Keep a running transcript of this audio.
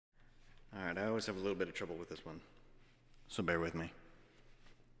Alright, I always have a little bit of trouble with this one, so bear with me.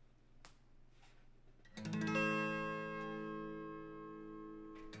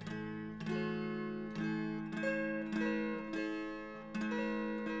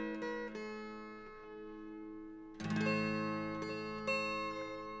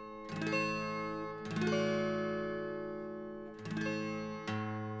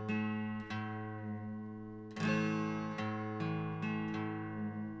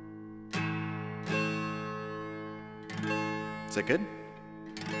 Is that good?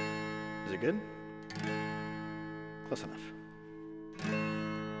 Is it good? Close enough.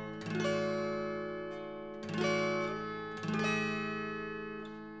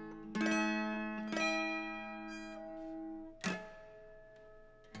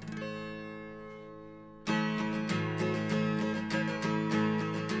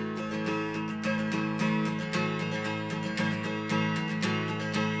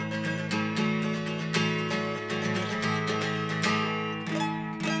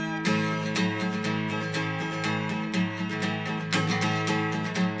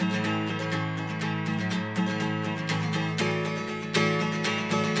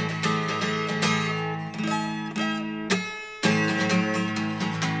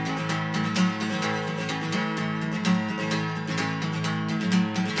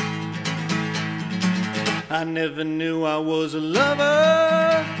 I never knew I was a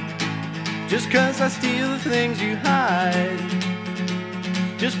lover, just 'cause I steal the things you hide,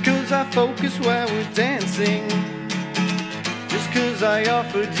 just 'cause I focus while we're dancing, just 'cause I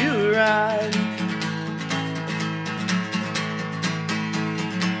offered you a ride.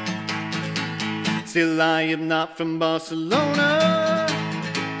 Still I am not from Barcelona,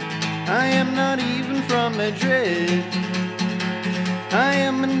 I am not even from Madrid, I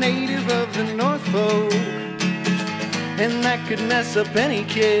am a native of the North Pole, and that could mess up any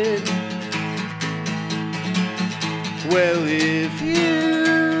kid. Well, if you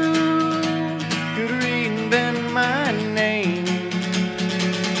could read and bend my name,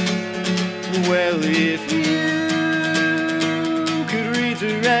 well, if you could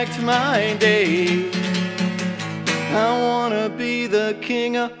redirect my day, I wanna be the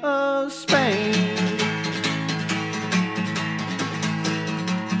king of Spain.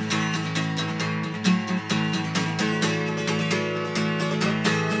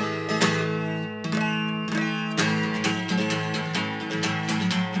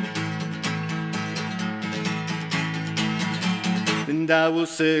 And I will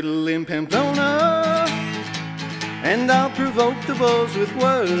settle in Pamplona, and I'll provoke the bulls with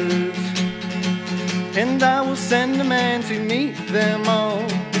words, and I will send a man to meet them all.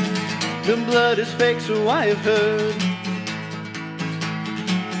 The blood is fake, so I have heard.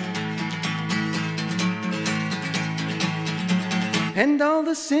 And all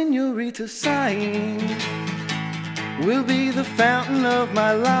the senoritas sighing will be the fountain of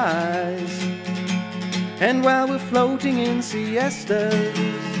my lies. And while we're floating in siestas,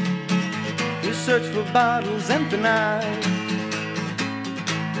 we search for bottles and for knives.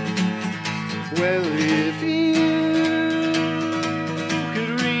 Well, if you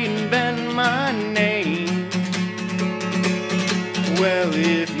could read and bend my name, well,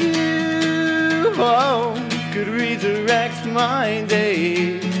 if you could redirect my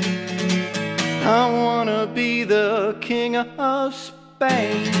day, I wanna be the king of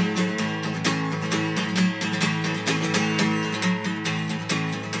Spain.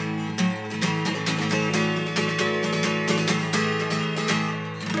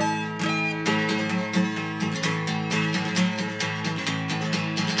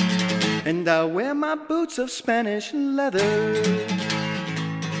 And I wear my boots of Spanish leather,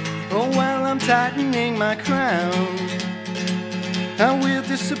 oh, while I'm tightening my crown, I will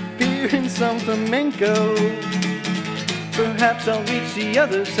disappear in some flamenco. Perhaps I'll reach the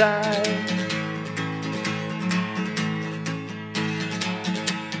other side.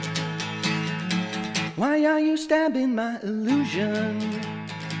 Why are you stabbing my illusion?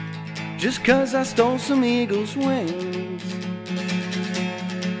 Just 'cause I stole some eagle's wings?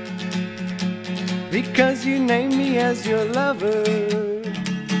 Because you named me as your lover,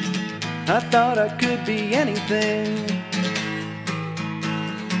 I thought I could be anything.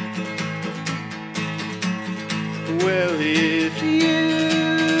 Well, if you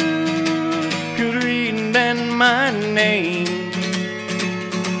could read and bend my name,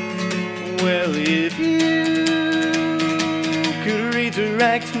 well, if you could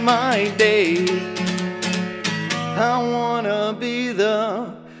redirect my day, I wanna be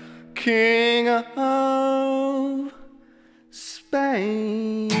the king of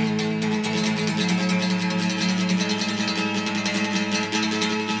Spain.